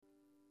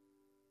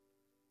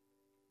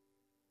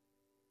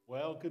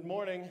Well, good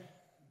morning.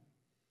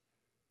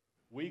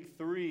 Week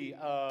 3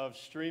 of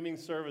streaming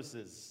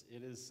services.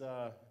 It's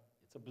a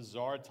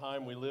bizarre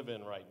time we live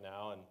in right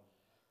now, and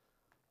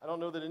I don't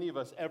know that any of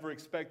us ever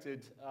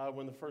expected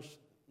when the first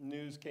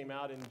news came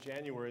out in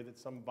January that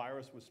some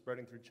virus was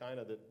spreading through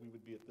China that we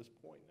would be at this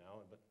point now,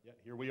 but yet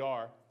here we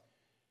are.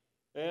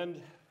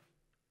 And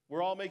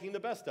we're all making the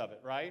best of it,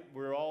 right?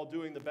 We're all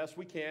doing the best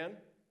we can.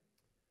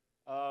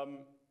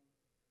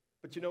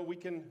 But you know, we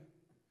can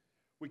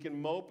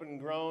mope and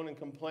groan and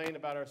complain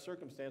about our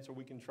circumstance, or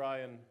we can try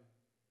and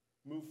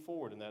move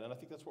forward in that. And I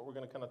think that's what we're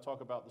going to kind of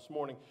talk about this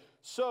morning.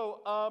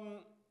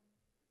 So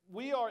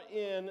we are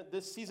in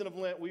this season of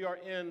Lent, we are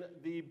in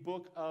the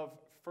book of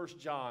 1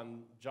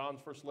 John,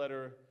 John's first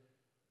letter,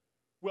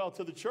 well,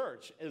 to the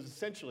church, is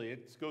essentially.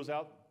 It goes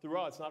out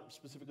throughout. It's not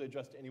specifically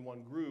addressed to any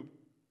one group.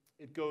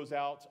 It goes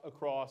out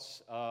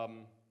across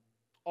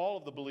all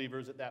of the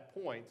believers at that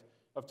point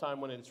of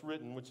time when it's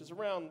written, which is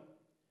around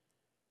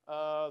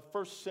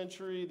first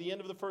century, the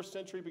end of the first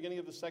century, beginning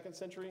of the second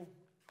century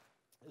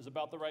is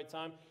about the right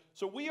time.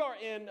 So we are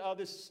in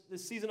this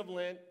season of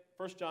Lent,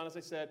 1 John, as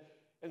I said.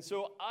 And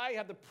so I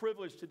have the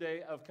privilege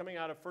today of coming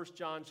out of 1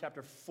 John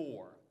chapter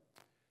 4,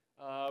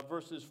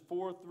 verses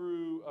 7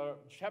 through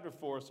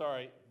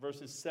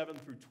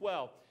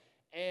 12.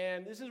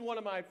 And this is one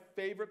of my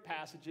favorite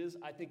passages.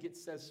 I think it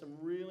says some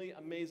really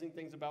amazing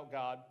things about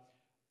God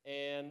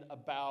and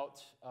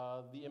about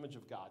the image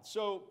of God.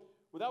 So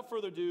without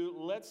further ado,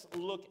 let's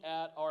look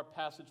at our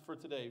passage for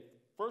today.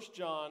 1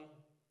 John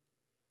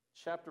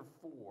chapter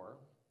 4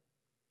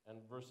 and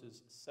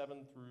verses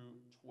 7 through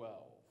 12.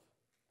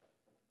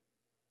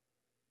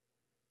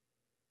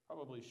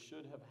 Probably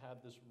should have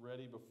had this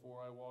ready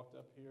before I walked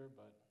up here,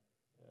 but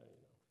yeah, you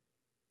know,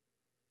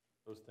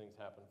 those things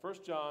happen. 1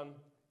 John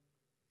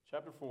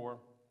chapter 4,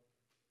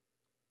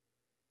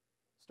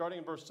 starting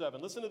in verse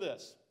 7. Listen to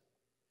this.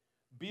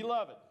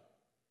 Beloved,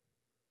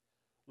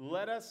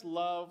 let us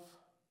love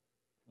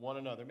one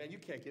another. Man, you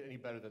can't get any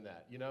better than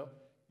that, you know?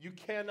 You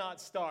cannot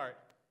start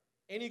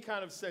any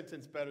kind of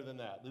sentence better than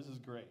that. This is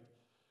great.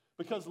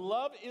 Because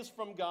love is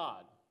from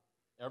God.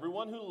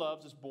 Everyone who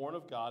loves is born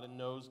of God and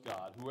knows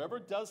God. Whoever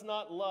does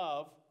not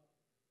love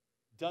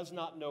does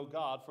not know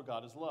God, for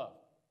God is love.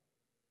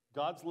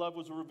 God's love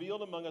was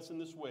revealed among us in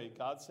this way.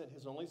 God sent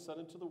his only Son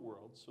into the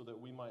world so that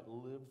we might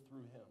live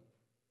through him.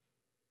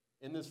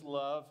 In this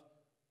love,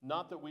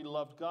 not that we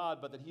loved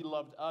God, but that he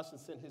loved us and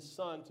sent his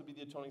Son to be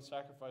the atoning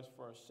sacrifice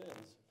for our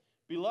sins.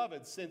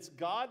 Beloved, since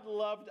God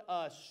loved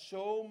us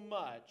so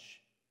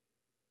much,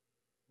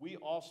 we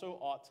also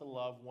ought to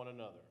love one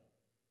another.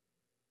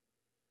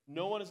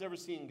 No one has ever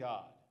seen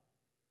God.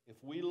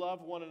 If we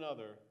love one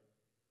another,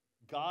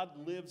 God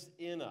lives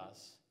in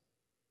us,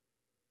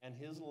 and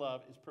his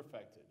love is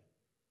perfected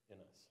in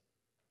us.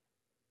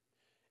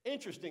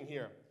 Interesting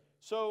here.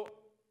 So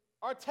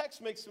our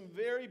text makes some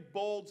very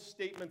bold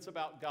statements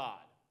about God,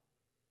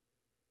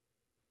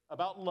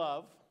 about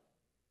love,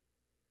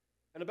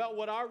 and about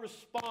what our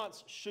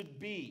response should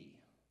be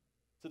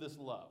to this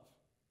love.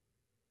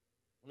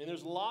 I mean,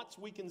 there's lots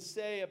we can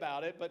say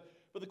about it, but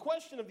the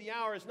question of the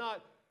hour is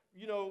not,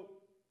 you know,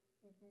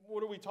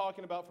 what are we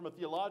talking about from a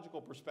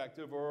theological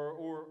perspective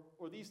or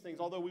these things,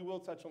 although we will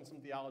touch on some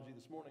theology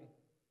this morning.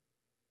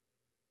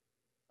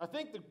 I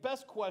think the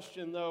best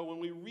question, though, when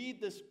we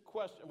read this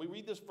verse,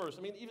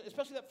 I mean, even,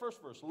 especially that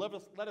first verse,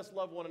 let us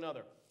love one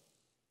another.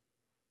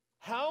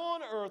 How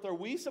on earth are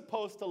we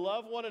supposed to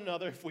love one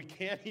another if we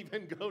can't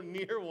even go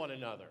near one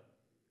another?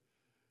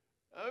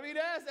 I mean,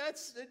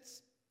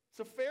 it's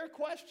a fair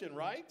question,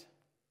 right?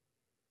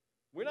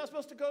 We're not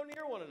supposed to go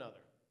near one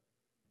another.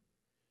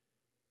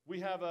 We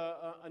have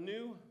a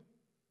new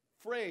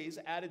phrase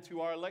added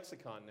to our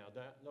lexicon now,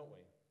 don't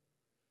we?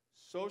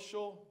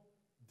 Social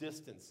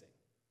distancing.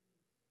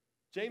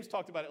 James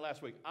talked about it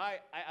last week. I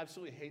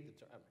absolutely hate the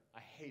term.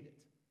 I hate it.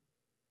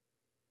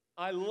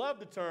 I love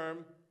the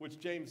term, which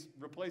James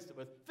replaced it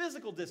with,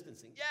 physical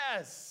distancing.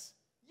 Yes,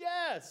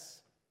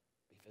 yes.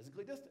 Be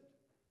physically distant.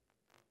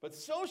 But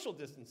social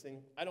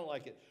distancing, I don't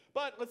like it.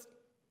 But let's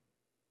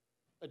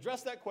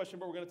address that question,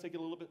 but we're going to take it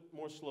a little bit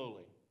more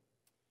slowly.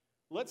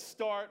 Let's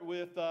start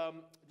with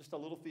just a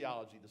little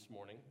theology this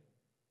morning,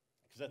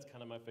 because that's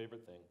kind of my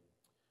favorite thing.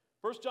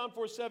 1 John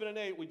 4, 7 and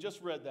 8, we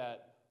just read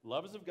that.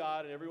 Love is of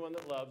God, and everyone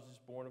that loves is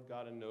born of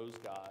God and knows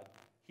God.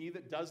 He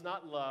that does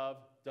not love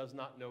does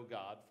not know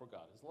God, for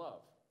God is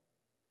love.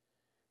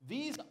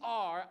 These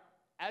are,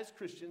 as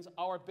Christians,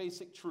 our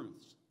basic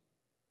truths.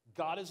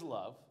 God is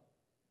love,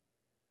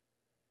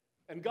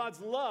 and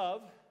God's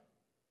love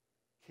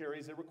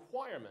carries a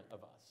requirement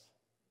of us.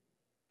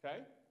 Okay?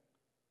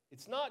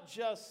 It's not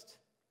just,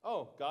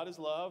 oh, God is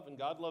love, and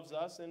God loves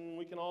us, and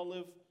we can all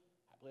live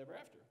happily ever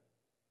after.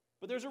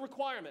 But there's a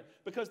requirement,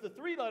 because the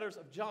 3 letters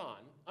of John,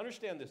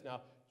 understand this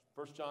now,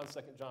 1 John,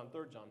 2 John,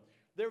 3 John,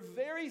 they're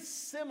very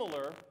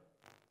similar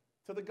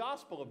to the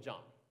Gospel of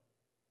John.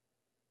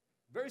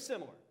 Very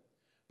similar,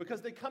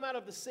 because they come out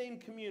of the same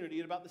community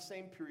at about the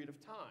same period of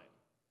time.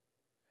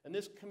 And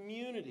this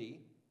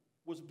community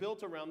was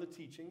built around the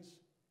teachings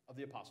of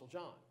the Apostle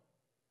John.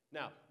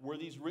 Now, were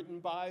these written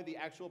by the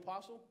actual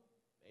apostle?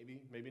 Maybe,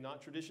 maybe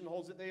not. Tradition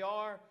holds that they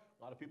are.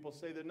 A lot of people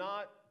say they're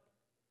not.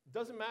 It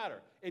doesn't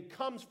matter. It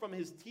comes from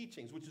his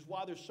teachings, which is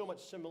why there's so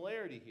much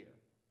similarity here.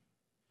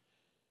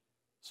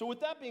 So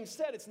with that being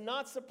said, it's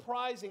not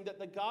surprising that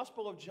the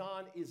Gospel of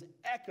John is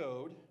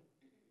echoed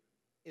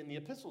in the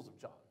epistles of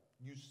John.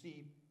 You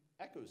see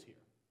echoes here.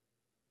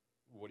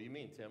 What do you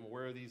mean, Tim?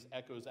 Where are these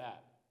echoes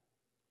at?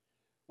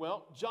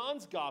 Well,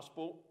 John's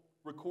Gospel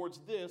records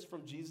this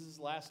from Jesus'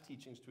 last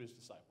teachings to his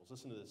disciples.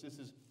 Listen to this. This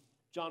is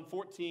John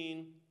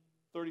 14,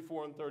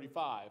 34 and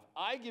 35.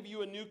 I give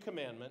you a new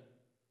commandment,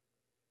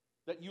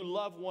 that you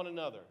love one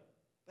another.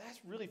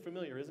 That's really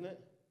familiar, isn't it?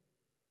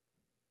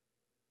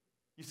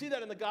 You see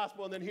that in the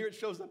gospel, and then here it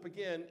shows up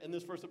again in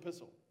this first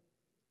epistle.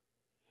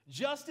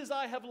 Just as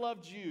I have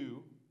loved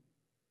you,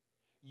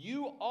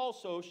 you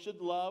also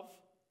should love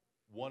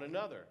one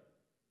another.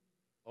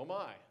 Oh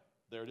my,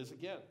 there it is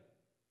again.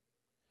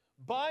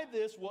 By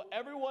this will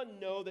everyone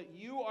know that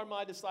you are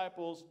my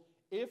disciples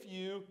if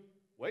you,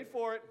 wait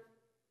for it,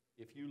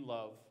 if you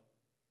love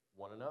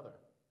one another.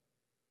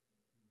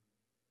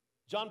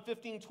 John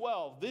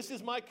 15:12, this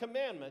is my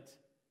commandment.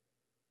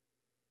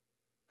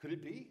 Could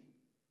it be?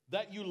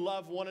 That you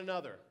love one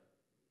another.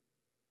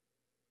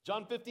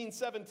 John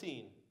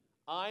 15:17,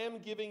 I am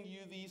giving you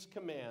these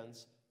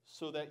commands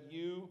so that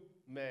you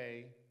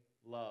may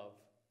love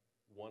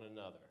one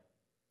another.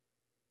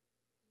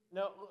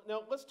 Now,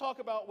 let's talk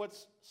about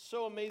what's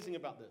so amazing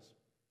about this.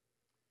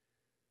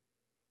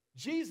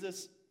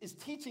 Jesus is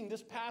teaching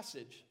this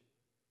passage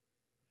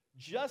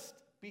just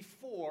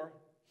before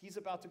he's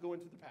about to go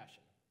into the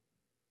Passion.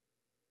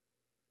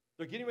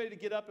 They're getting ready to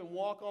get up and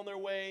walk on their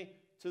way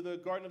to the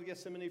Garden of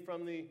Gethsemane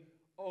from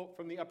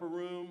the upper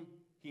room.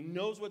 He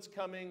knows what's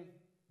coming.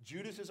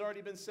 Judas has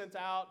already been sent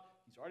out.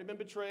 He's already been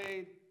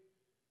betrayed.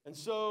 And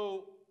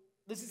so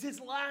this is his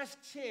last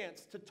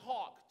chance to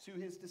talk to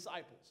his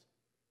disciples.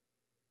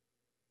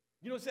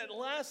 You know, it's that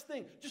last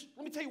thing. Just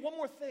let me tell you one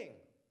more thing.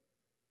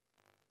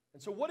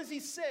 And so what does he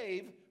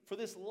save for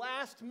this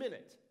last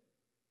minute?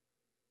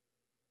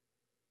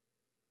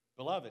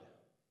 Beloved,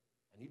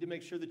 I need to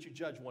make sure that you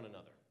judge one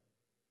another.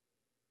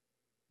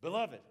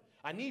 Beloved,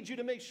 I need you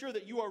to make sure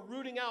that you are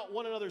rooting out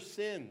one another's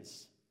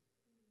sins.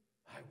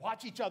 All right,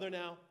 watch each other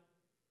now.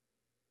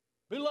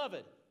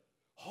 Beloved,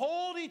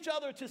 hold each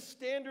other to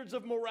standards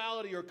of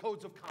morality or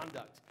codes of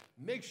conduct.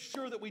 Make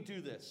sure that we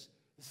do this.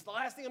 This is the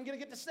last thing I'm going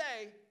to get to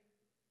say.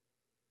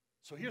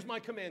 So here's my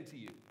command to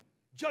you.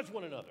 Judge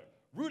one another.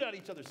 Root out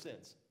each other's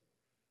sins.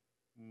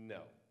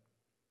 No.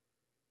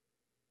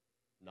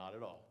 Not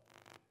at all.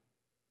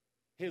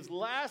 His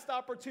last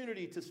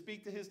opportunity to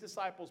speak to his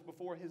disciples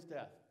before his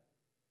death,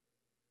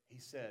 he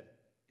said,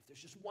 if there's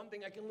just one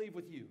thing I can leave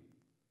with you,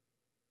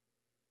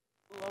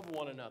 love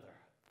one another.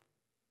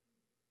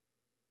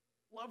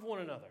 Love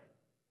one another.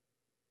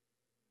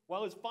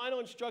 While his final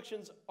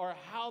instructions are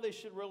how they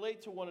should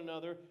relate to one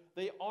another,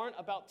 they aren't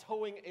about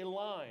towing a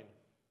line.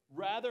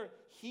 Rather,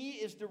 he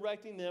is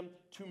directing them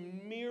to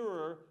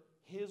mirror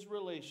his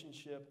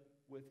relationship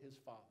with his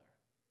Father.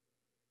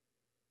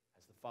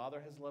 As the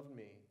Father has loved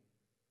me,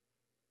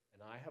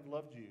 and I have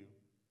loved you,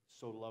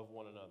 so love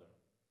one another.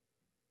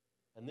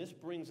 And this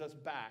brings us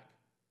back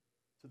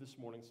to this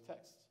morning's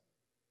text.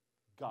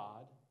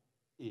 God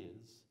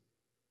is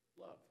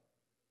love.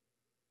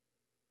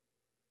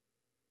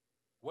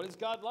 What is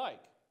God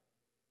like?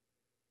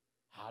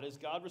 How does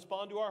God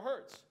respond to our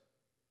hurts?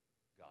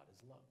 God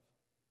is love.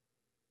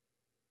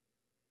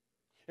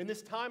 In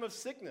this time of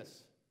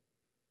sickness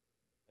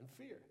and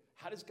fear,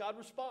 how does God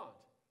respond?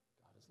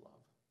 God is love.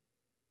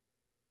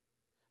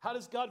 How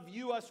does God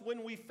view us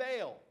when we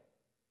fail?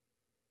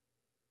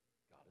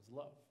 God is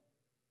love.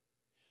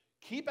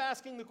 Keep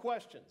asking the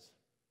questions.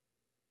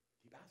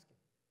 Keep asking.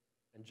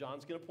 And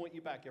John's going to point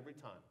you back every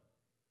time.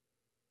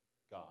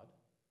 God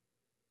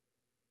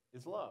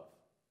is love.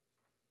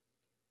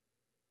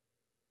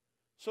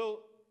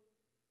 So,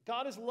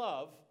 God is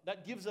love.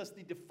 That gives us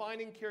the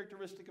defining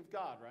characteristic of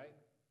God, right?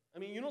 I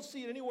mean, you don't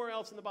see it anywhere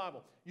else in the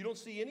Bible. You don't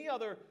see any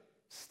other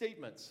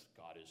statements.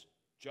 God is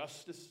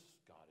justice.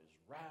 God is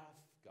wrath.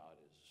 God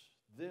is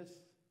this.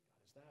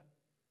 God is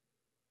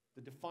that.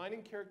 The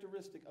defining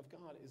characteristic of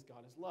God is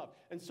love.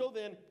 And so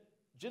then,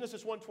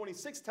 Genesis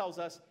 1:26 tells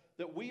us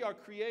that we are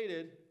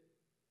created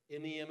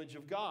in the image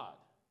of God.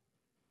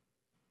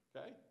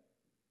 Okay?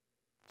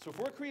 So if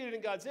we're created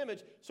in God's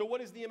image, so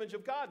what does the image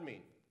of God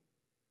mean?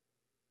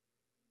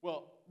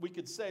 Well, we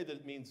could say that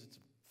it means it's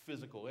a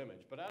physical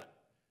image, but I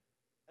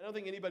don't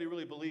think anybody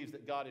really believes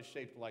that God is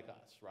shaped like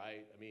us,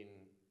 right? I mean,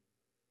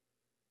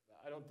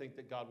 I don't think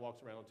that God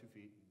walks around on 2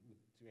 feet with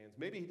 2 hands.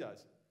 Maybe he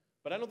does,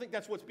 but I don't think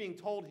that's what's being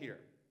told here.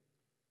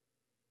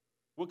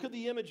 What could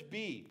the image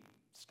be?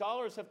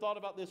 Scholars have thought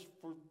about this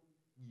for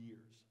years.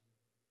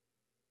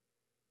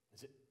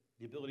 Is it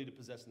the ability to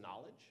possess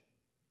knowledge?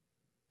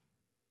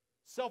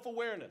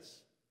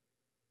 Self-awareness.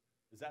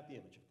 Is that the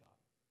image of God?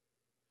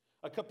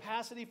 A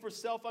capacity for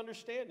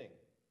self-understanding,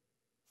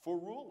 for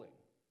ruling,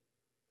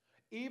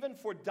 even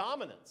for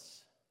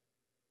dominance.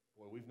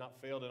 Boy, we've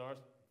not failed in our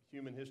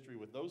human history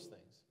with those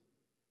things.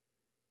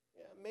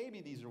 Yeah,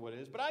 maybe these are what it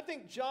is, but I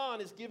think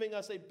John is giving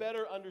us a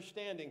better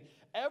understanding.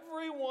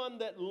 Everyone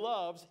that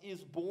loves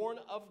is born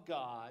of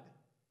God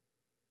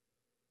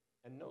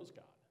and knows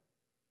God.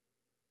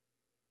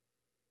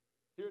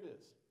 Here it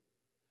is.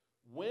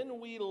 When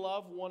we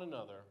love one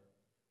another,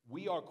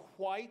 we are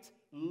quite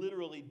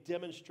literally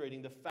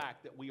demonstrating the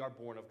fact that we are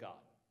born of God.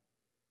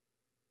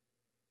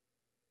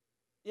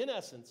 In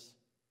essence,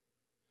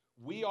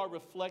 we are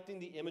reflecting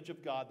the image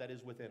of God that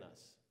is within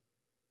us.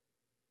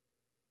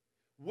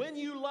 When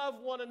you love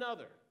one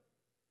another,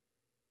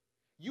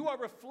 you are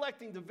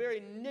reflecting the very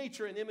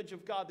nature and image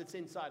of God that's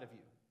inside of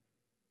you.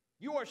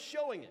 You are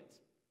showing it.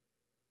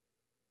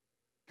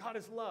 God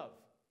is love,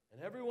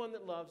 and everyone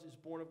that loves is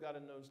born of God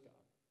and knows God.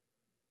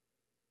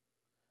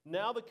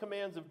 Now the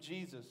commands of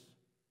Jesus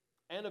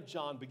and of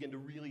John begin to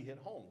really hit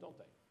home, don't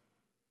they?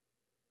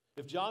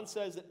 If John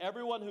says that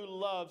everyone who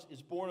loves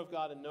is born of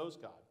God and knows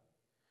God,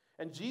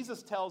 and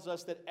Jesus tells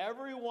us that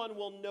everyone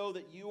will know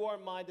that you are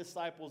my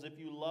disciples if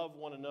you love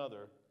one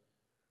another,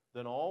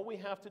 then all we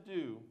have to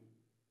do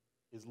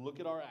is look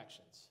at our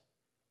actions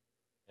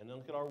and then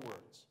look at our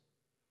words.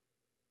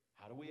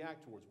 How do we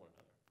act towards one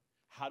another?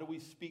 How do we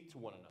speak to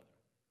one another?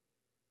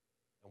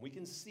 And we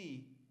can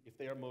see if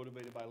they are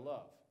motivated by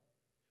love.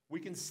 We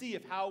can see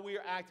if how we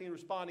are acting,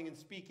 responding, and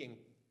speaking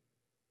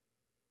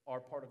are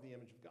part of the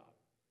image of God.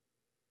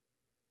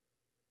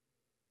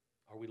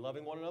 Are we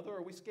loving one another, or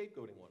are we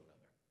scapegoating one another?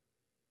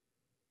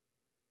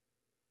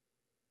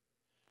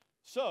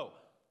 So,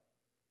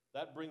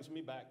 that brings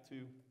me back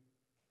to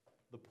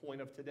the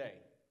point of today.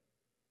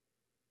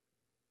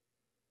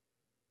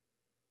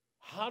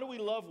 How do we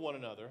love one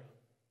another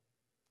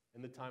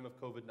in the time of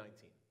COVID-19?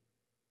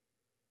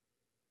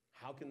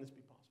 How can this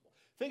be possible?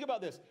 Think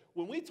about this.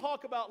 When we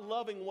talk about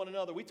loving one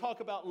another, we talk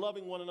about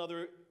loving one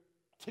another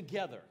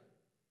together.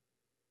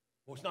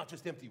 Well, it's not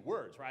just empty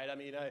words, right? I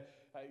mean,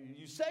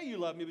 you say you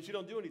love me, but you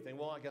don't do anything.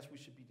 Well, I guess we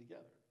should be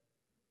together.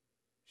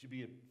 We should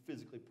be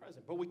physically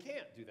present. But we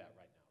can't do that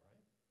right now,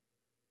 right?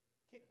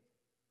 Can't.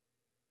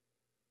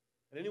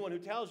 And anyone who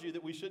tells you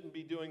that we shouldn't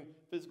be doing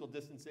physical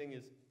distancing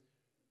is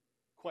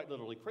quite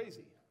literally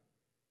crazy.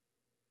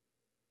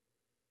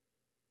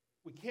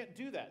 We can't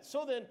do that.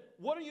 So then,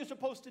 what are you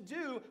supposed to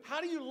do?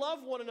 How do you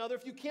love one another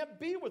if you can't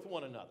be with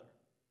one another?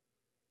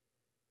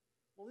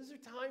 Well, these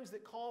are times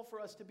that call for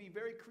us to be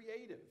very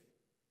creative.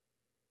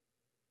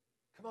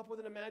 Come up with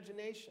an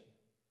imagination.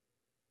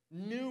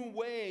 New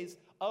ways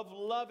of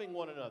loving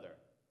one another.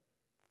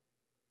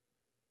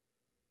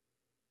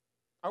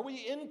 Are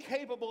we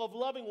incapable of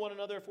loving one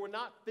another if we're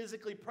not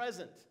physically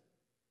present?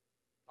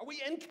 Are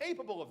we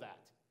incapable of that?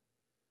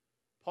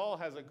 Paul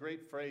has a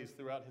great phrase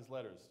throughout his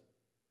letters.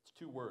 It's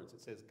 2 words.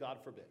 It says, God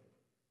forbid.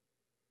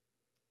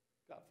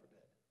 God forbid.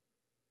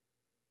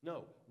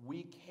 No,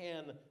 we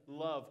can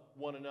love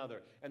one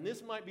another. And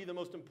this might be the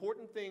most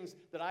important things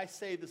that I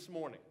say this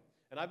morning.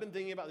 And I've been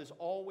thinking about this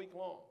all week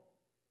long.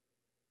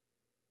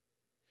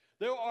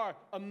 There are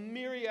a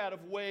myriad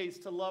of ways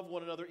to love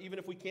one another, even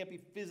if we can't be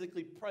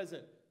physically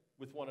present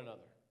with one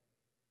another.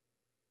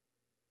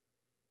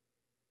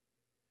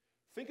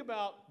 Think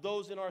about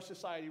those in our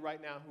society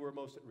right now who are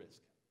most at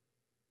risk.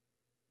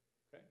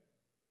 Okay?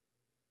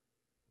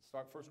 Let's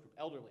start first group,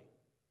 elderly.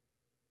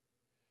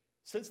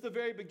 Since the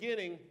very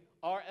beginning,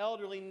 our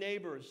elderly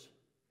neighbors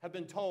have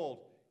been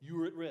told,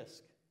 you're at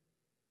risk.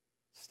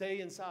 Stay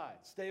inside.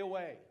 Stay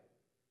away.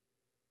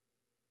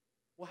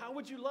 Well, how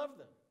would you love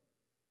them?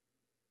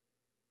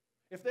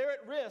 If they're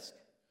at risk,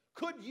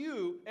 could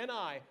you and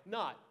I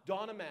not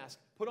don a mask,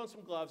 put on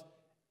some gloves,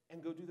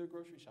 and go do their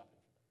grocery shopping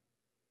for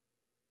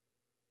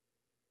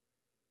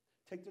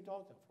them? Take their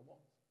dogs out for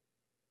walks.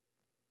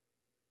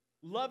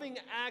 Loving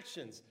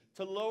actions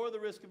to lower the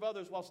risk of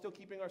others while still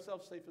keeping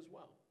ourselves safe as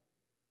well.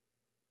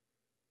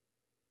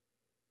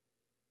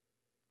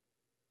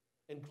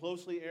 In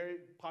closely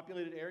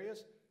populated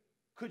areas,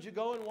 could you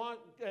go and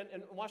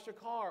wash their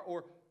car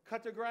or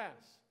cut their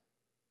grass?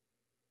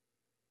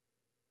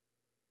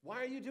 Why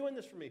are you doing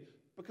this for me?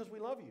 Because we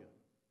love you.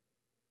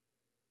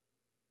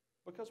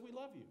 Because we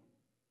love you.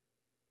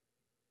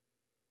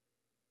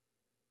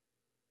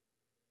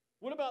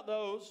 What about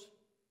those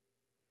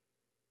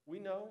we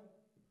know?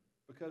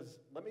 Because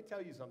let me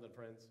tell you something,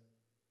 friends.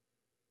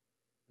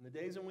 In the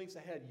days and weeks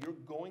ahead, you're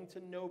going to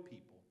know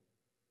people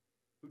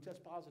who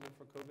test positive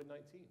for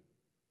COVID-19.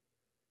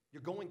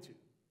 You're going to.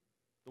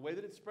 The way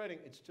that it's spreading,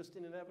 it's just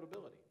an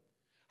inevitability.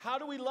 How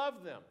do we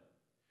love them?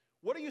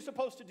 What are you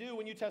supposed to do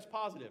when you test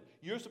positive?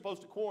 You're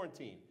supposed to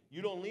quarantine.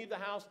 You don't leave the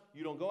house.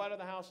 You don't go out of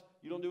the house.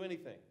 You don't do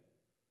anything.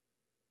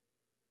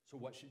 So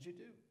what should you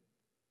do?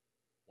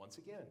 Once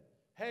again,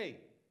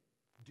 hey,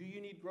 do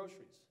you need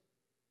groceries?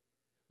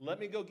 Let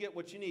me go get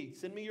what you need.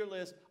 Send me your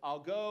list. I'll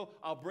go.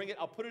 I'll bring it.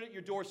 I'll put it at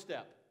your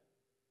doorstep.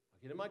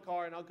 I'll get in my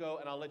car and I'll go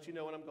and I'll let you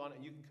know when I'm gone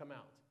and you can come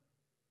out.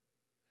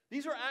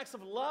 These are acts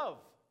of love.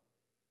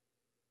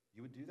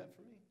 You would do that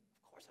for me?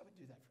 Of course I would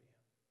do that for you.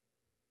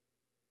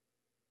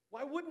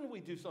 Why wouldn't we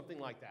do something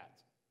like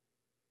that?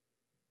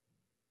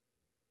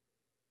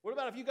 What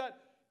about if you got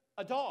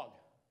a dog?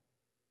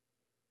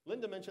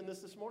 Linda mentioned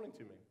this morning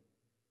to me.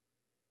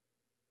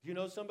 Do you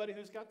know somebody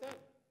who's got that?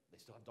 They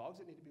still have dogs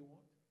that need to be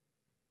walked.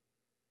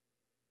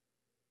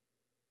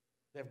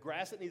 They have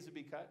grass that needs to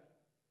be cut.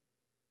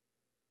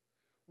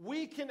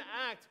 We can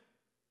act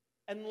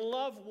and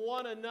love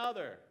one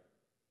another,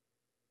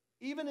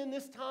 even in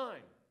this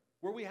time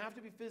where we have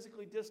to be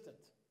physically distant.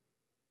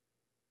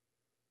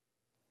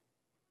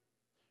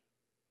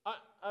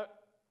 I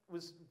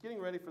was getting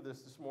ready for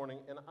this morning,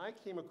 and I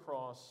came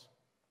across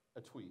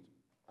a tweet.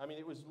 I mean,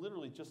 it was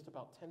literally just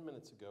about 10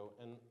 minutes ago,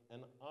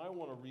 and I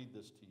want to read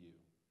this to you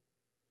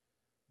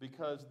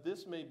because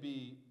this may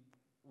be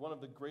one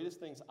of the greatest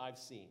things I've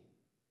seen.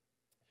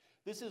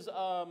 This is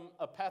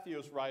a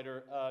Pathos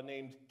writer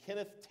named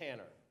Kenneth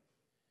Tanner,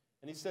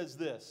 and he says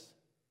this: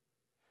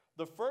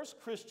 "The first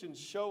Christians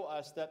show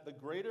us that the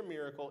greater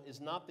miracle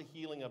is not the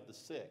healing of the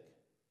sick,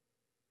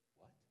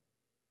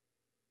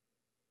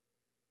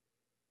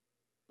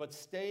 but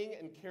staying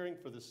and caring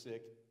for the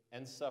sick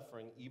and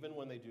suffering even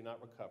when they do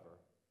not recover,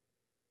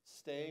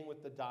 staying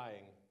with the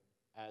dying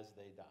as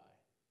they die.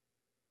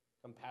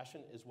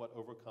 Compassion is what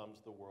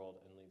overcomes the world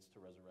and leads to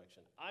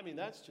resurrection." I mean,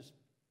 that's just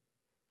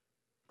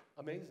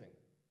amazing.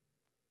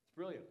 It's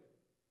brilliant.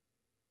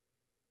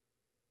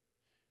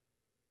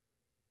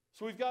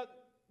 So we've got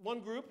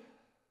one group,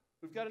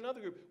 we've got another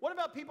group. What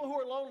about people who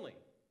are lonely?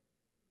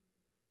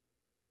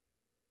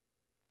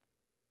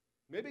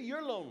 Maybe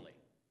you're lonely.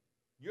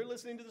 You're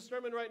listening to the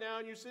sermon right now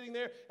and you're sitting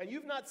there and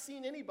you've not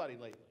seen anybody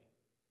lately.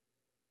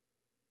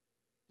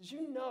 Did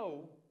you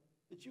know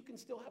that you can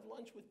still have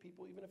lunch with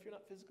people even if you're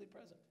not physically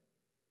present?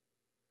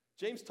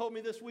 James told me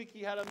this week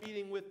he had a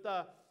meeting with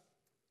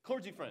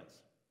clergy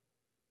friends.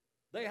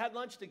 They had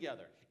lunch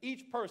together,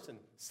 each person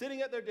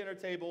sitting at their dinner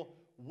table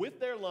with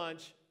their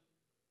lunch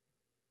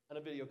and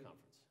a video conference.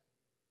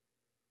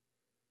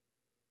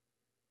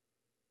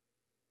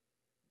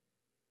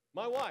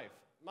 My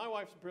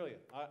wife's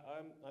brilliant.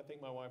 I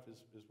think my wife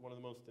is one of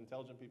the most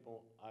intelligent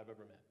people I've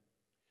ever met.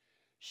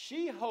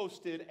 She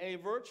hosted a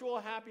virtual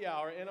happy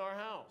hour in our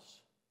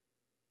house.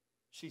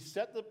 She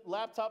set the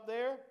laptop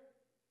there,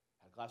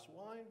 had a glass of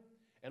wine,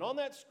 and on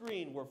that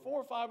screen were 4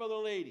 or 5 other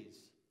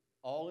ladies,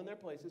 all in their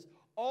places,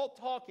 all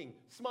talking,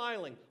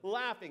 smiling,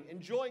 laughing,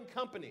 enjoying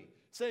company,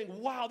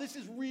 saying, "Wow, this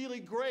is really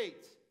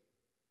great."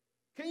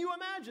 Can you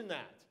imagine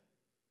that?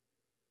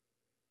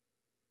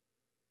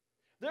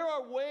 There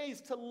are ways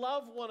to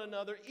love one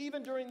another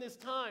even during this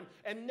time,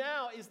 and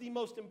now is the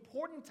most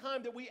important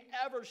time that we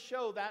ever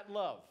show that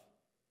love.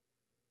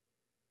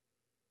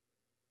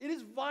 It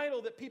is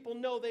vital that people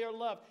know they are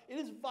loved. It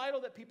is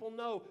vital that people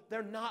know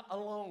they're not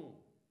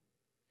alone.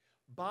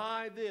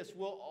 By this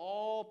will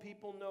all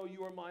people know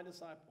you are my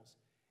disciples,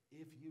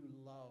 if you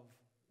love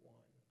one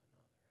another.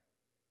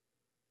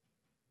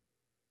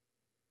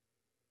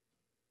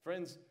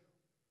 Friends,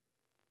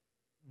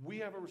 we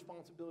have a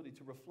responsibility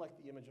to reflect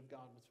the image of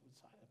God that's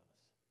inside of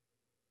us.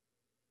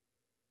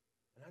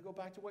 And I go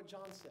back to what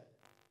John said.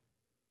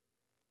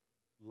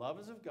 Love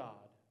is of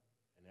God,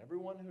 and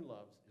everyone who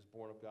loves is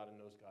born of God and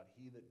knows God.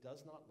 He that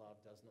does not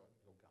love does not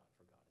know God,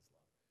 for God is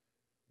love.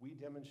 We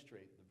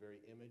demonstrate the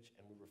very image,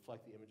 and we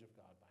reflect the image of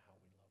God by how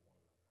we love one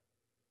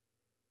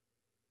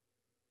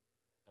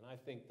another. And I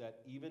think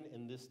that even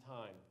in this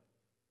time,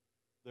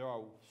 there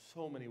are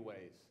so many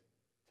ways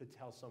to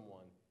tell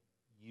someone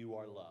you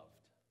are loved.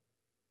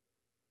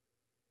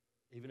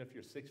 Even if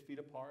you're 6 feet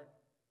apart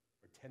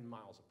or 10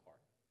 miles apart,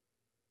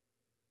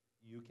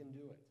 you can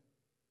do it.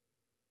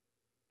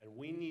 And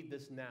we need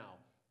this now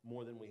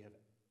more than we have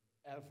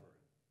ever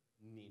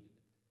needed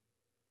it.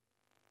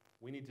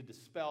 We need to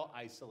dispel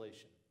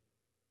isolation.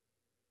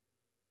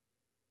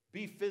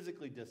 Be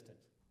physically distant.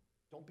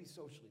 Don't be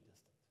socially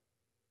distant.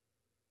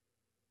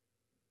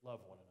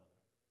 Love one another.